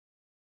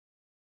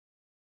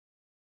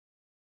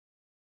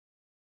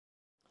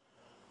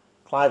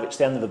Clive, it's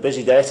the end of a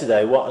busy day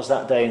today. What has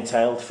that day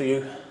entailed for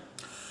you?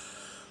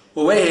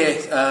 Well, we're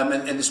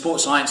here in the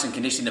Sports Science and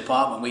Conditioning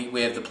Department.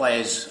 We have the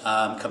players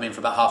come in for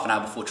about half an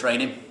hour before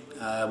training.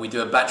 We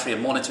do a battery of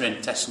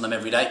monitoring tests on them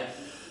every day.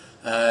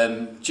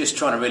 Just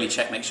trying to really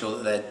make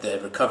sure that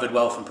they're recovered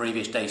well from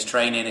previous day's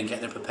training and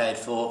get them prepared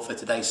for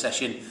today's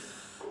session.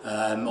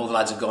 All the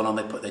lads have gone on,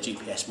 they put their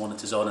GPS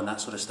monitors on and that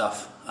sort of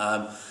stuff.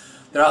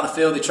 They're out in the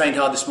field, they trained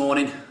hard this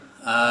morning.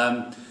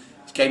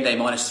 It's game day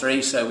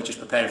 -3, so we're just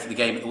preparing for the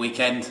game at the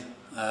weekend.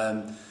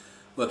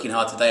 Working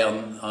hard today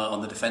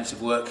on the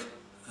defensive work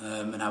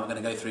and how we're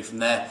going to go through from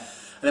there.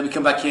 And then we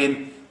come back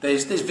in,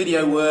 there's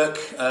video work,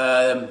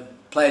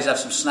 players have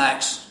some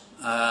snacks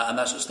and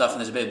that sort of stuff, and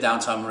there's a bit of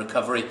downtime and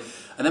recovery.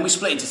 And then we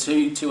split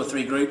into two or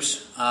three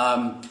groups,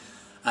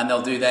 and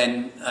they'll do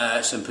then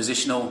some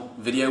positional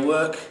video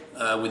work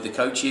with the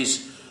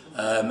coaches,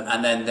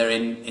 and then they're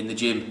in the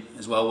gym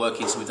as well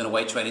working. So we've done a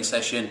weight training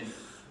session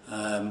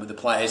with the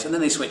players, and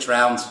then they switch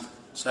round.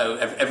 So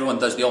everyone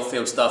does the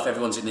off-field stuff,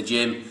 everyone's in the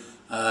gym,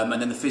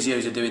 and then the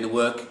physios are doing the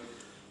work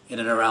in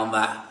and around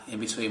that, in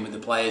between with the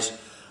players.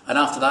 And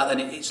after that, then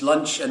it's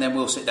lunch, and then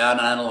we'll sit down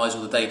and analyse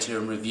all the data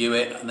and review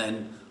it, and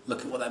then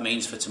look at what that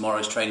means for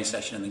tomorrow's training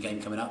session and the game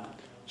coming up.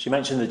 So you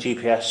mentioned the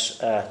GPS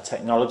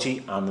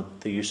technology and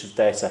the use of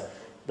data.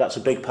 That's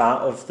a big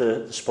part of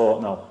the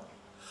sport now.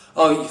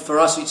 Oh, for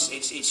us,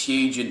 it's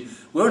huge, and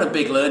we're on a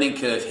big learning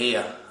curve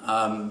here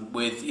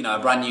with a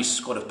brand new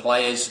squad of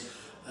players,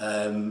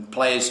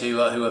 players who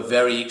are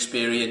very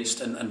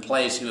experienced, and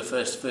players who are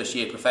first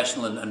year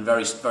professional and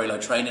very low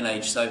training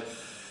age. So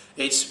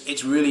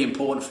it's really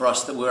important for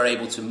us that we're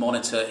able to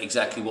monitor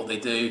exactly what they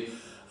do.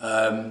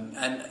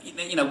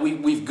 And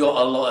we've got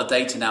a lot of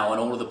data now on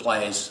all of the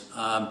players.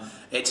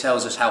 It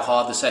tells us how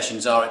hard the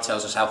sessions are. It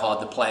tells us how hard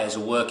the players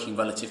are working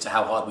relative to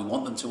how hard we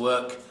want them to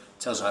work.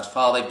 It tells us how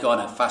far they've gone,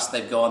 how fast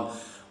they've gone.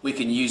 We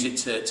can use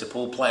it to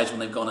pull players when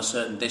they've gone a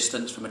certain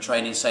distance from a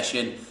training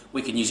session.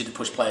 We can use it to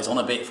push players on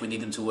a bit if we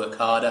need them to work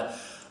harder.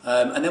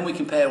 And then we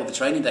compare all the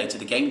training data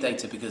to game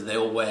data, because they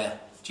all wear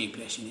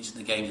GPS units in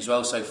the games as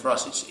well. So for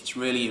us, it's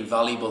really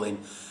invaluable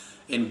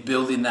in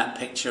building that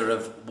picture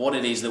of what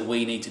it is that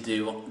we need to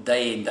do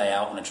day in, day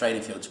out on a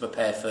training field to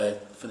prepare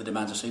for the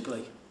demands of Super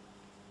League.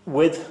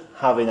 With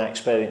having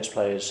experienced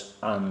players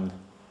and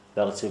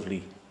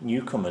relatively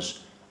newcomers,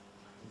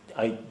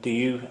 do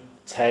you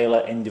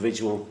tailor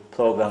individual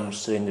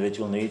programmes to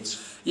individual needs?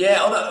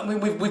 Yeah, I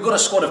mean, we've got a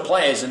squad of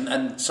players,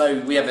 and so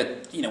we have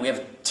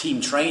a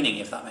team training,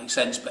 if that makes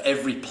sense. But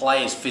every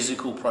player's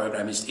physical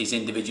programme is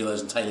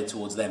individualised and tailored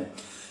towards them.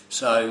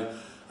 So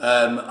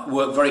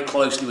work very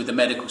closely with the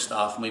medical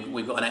staff, and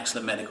we've got an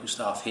excellent medical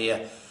staff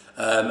here,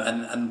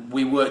 and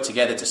we work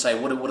together to say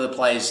what are the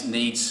players'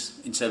 needs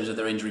in terms of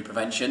their injury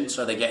prevention.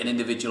 So they get an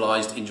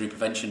individualised injury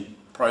prevention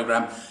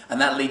programme, and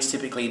that leads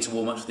typically into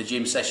warm-ups for the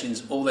gym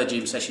sessions. All their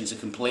gym sessions are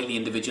completely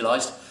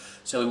individualised,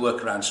 so we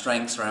work around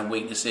strengths, around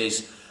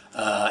weaknesses.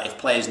 If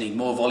players need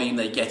more volume,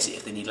 they get it.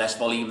 If they need less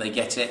volume, they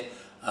get it.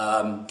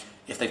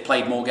 If they've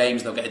played more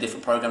games, they'll get a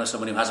different programme as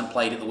someone who hasn't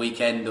played at the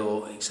weekend,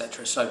 or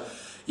etc. So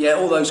yeah,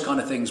 all those kind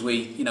of things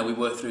we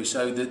work through.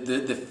 So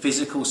the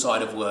physical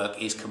side of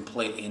work is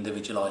completely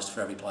individualised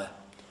for every player.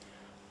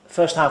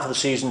 First half of the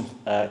season,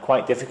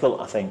 quite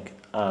difficult, I think,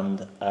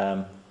 and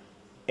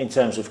in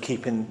terms of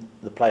keeping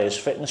the players'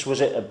 fitness,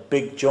 was it a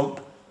big jump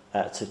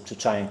to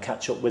try and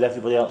catch up with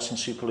everybody else in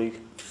Super League?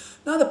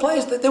 No, the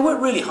players, they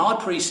worked really hard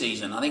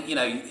pre-season. I think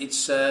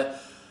it's.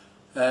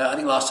 I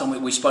think last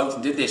time we spoke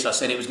and did this, I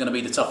said it was going to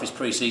be the toughest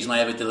pre-season I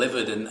ever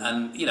delivered,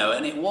 and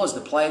it was.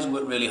 The players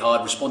worked really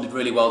hard, responded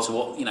really well to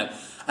what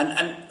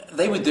and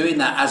they were doing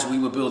that as we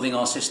were building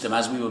our system,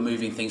 as we were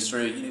moving things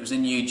through. It was a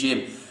new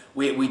gym.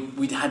 We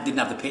didn't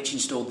have the pitch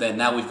installed then.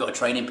 Now we've got a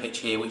training pitch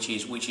here, which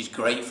is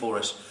great for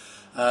us,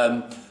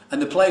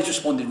 and the players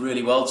responded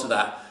really well to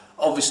that.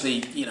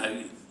 Obviously,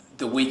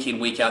 the week in,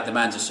 week out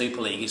demands of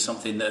Super League is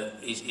something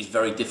that is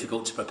very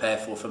difficult to prepare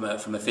for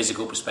from a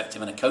physical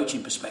perspective and a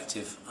coaching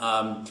perspective.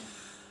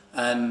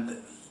 And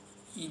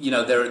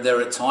there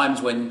are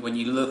times when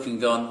you look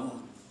and go,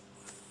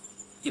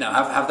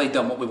 have they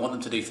done what we want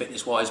them to do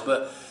fitness wise?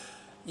 But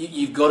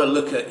you've got to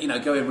look at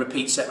go in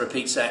repeat set,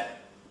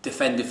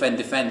 defend.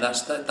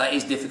 That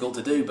is difficult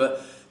to do.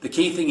 But the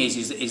key thing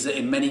is that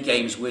in many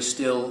games we're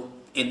still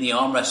in the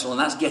arm wrestle, and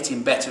that's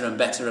getting better and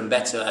better and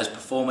better as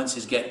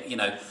performances get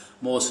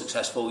more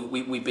successful.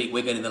 We beat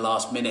Wigan in the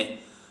last minute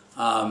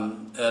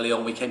early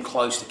on. We came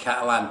close to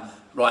Catalan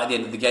right at the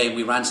end of the game.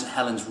 We ran St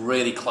Helens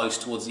really close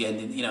towards the end,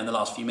 in the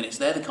last few minutes.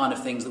 They're the kind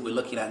of things that we're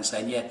looking at and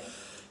saying,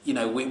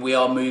 we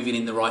are moving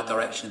in the right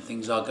direction.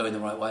 Things are going the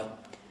right way.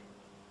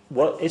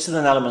 Well, is there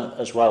an element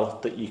as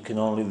well that you can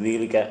only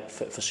really get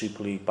fit for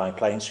Super League by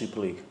playing Super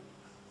League?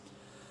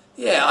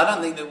 Yeah, I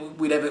don't think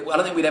we'd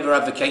ever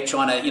advocate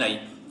trying to,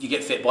 you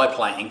get fit by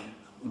playing,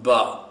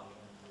 but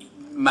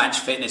match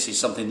fitness is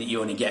something that you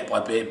only get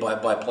by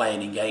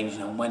playing in games.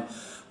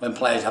 When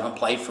players haven't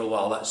played for a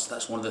while,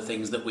 that's one of the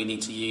things that we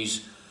need to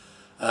use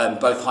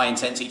both high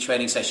intensity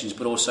training sessions,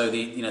 but also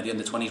the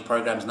under 20s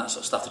programs and that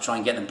sort of stuff to try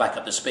and get them back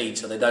up to speed,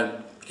 so they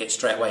don't get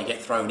straight away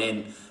get thrown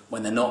in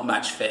when they're not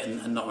match fit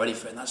and not ready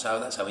for it. And that's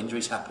how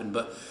injuries happen.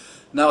 But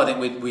no, I think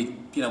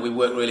we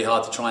work really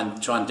hard to try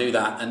and do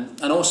that,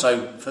 and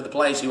also for the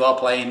players who are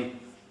playing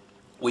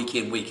week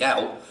in, week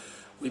out,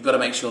 we've got to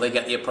make sure they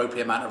get the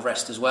appropriate amount of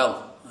rest as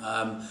well.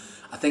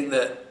 I think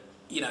that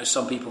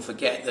some people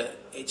forget that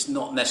it's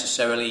not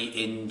necessarily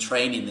in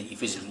training that you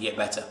physically get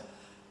better.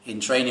 In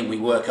training, we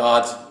work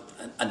hard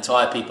and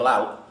tire people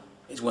out.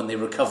 It's when they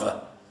recover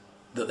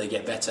that they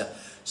get better.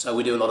 So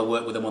we do a lot of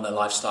work with them on their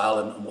lifestyle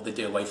and what they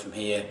do away from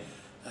here,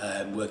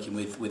 working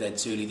with Ed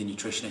Tooley, the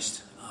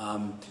nutritionist,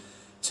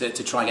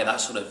 to try and get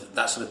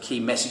that sort of key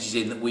messages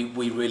in that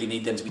we really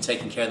need them to be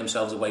taking care of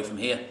themselves away from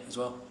here as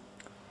well.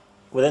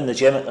 Within the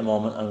gym at the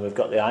moment, and we've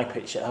got the eye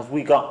picture, have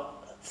we got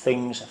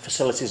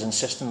facilities and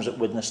systems at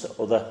Widnes that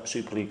other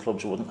Super League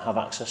clubs wouldn't have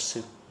access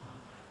to?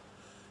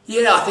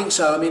 Yeah, I think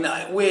so. I mean,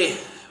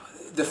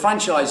 the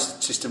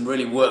franchise system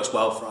really works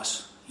well for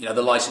us.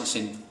 The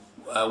licensing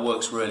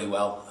works really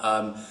well.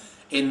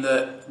 In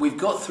that we've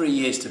got 3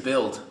 years to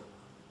build.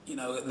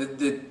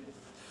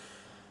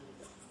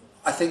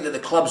 I think that the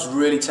club's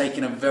really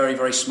taken a very,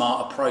 very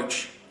smart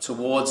approach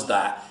towards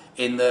that.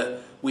 In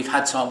that we've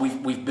had time,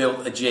 we've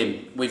built a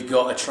gym, we've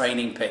got a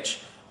training pitch,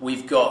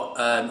 we've got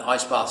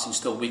ice baths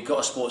installed, we've got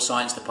a sports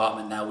science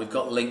department now, we've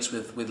got links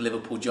with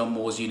Liverpool John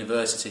Moores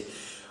University.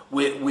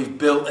 We've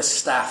built a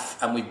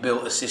staff and we've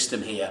built a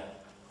system here,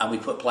 and we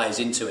put players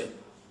into it,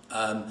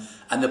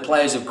 and the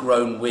players have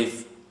grown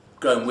with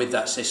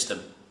that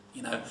system,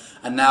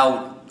 and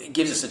now it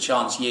gives us a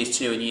chance years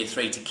 2 and year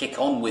 3 to kick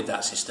on with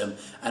that system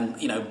and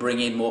bring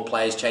in more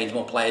players, change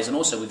more players, and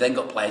also we've then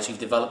got players who've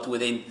developed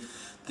within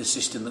the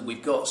system that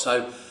we've got.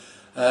 So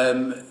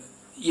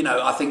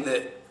I think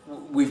that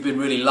we've been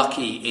really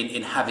lucky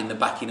in having the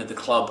backing of the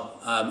club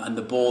and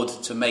the board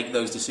to make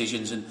those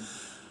decisions,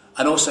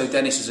 and also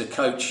Dennis as a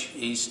coach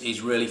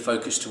is really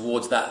focused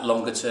towards that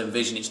longer term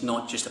vision. It's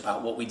not just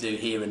about what we do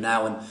here and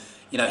now, and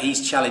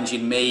he's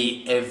challenging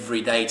me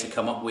every day to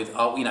come up with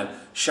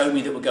show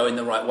me that we're going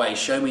the right way,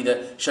 show me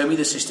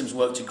the systems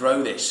work to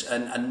grow this,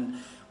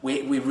 and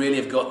we really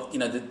have got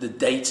the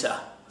data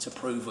to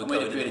prove we're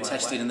going in the right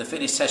testing way. And the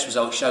fitness test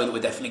results show that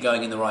we're definitely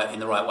going in the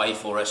right way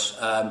for us.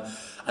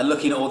 And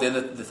looking at all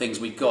the things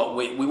we've got,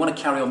 we want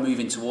to carry on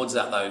moving towards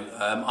that though.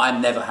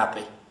 I'm never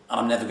happy.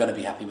 I'm never going to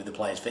be happy with the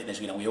players' fitness.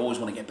 We always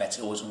want to get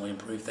better, always want to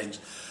improve things.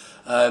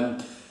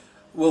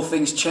 Will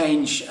things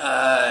change?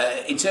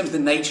 In terms of the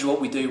nature of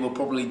what we do, we'll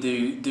probably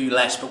do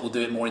less, but we'll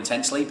do it more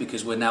intensely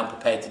because we're now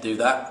prepared to do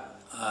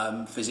that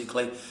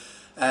physically.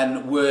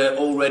 And we're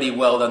already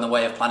well down the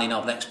way of planning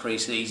our next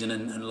pre-season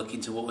and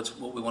looking towards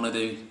what we want to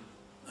do.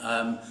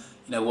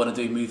 Want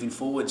to do moving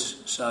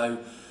forwards. So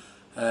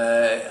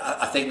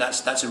I think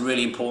that's a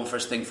really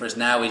important thing for us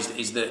now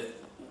is that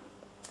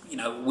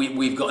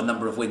we've got a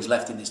number of wins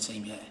left in this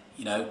team here.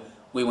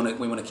 We want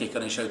to kick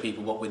on and show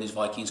people what Widnes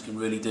Vikings can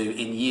really do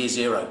in year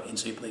 0 in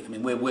Super League. I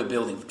mean, we're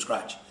building from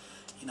scratch,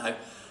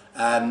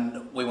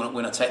 and we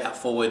want to take that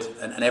forward,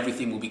 and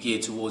everything will be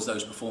geared towards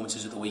those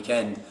performances at the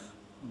weekend,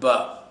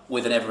 but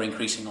with an ever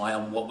increasing eye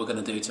on what we're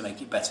going to do to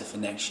make it better for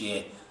next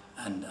year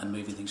and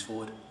moving things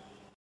forward.